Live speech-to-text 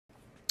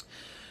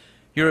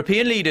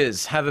European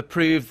leaders have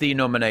approved the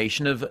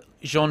nomination of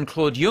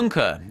Jean-Claude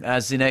Juncker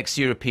as the next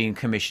European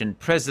Commission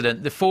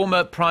President. The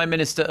former Prime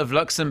Minister of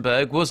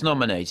Luxembourg was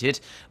nominated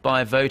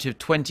by a vote of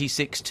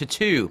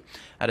 26-2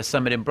 at a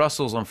summit in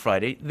Brussels on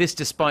Friday, this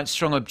despite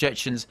strong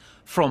objections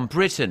from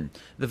Britain.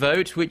 The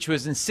vote, which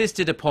was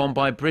insisted upon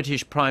by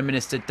British Prime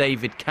Minister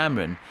David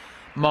Cameron,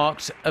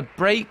 marked a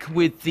break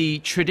with the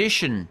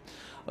tradition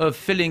of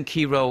filling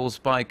key roles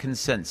by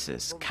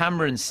consensus.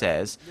 Cameron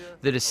says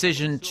the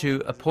decision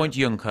to appoint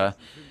Juncker,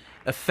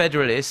 a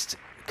federalist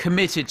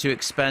committed to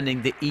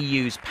expanding the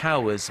EU's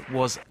powers,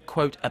 was,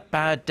 quote, a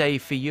bad day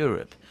for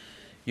Europe.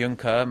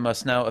 Juncker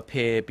must now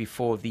appear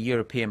before the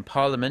European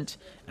Parliament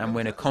and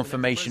win a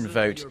confirmation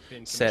vote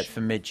set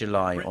for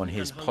mid-July on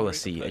his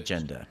policy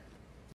agenda.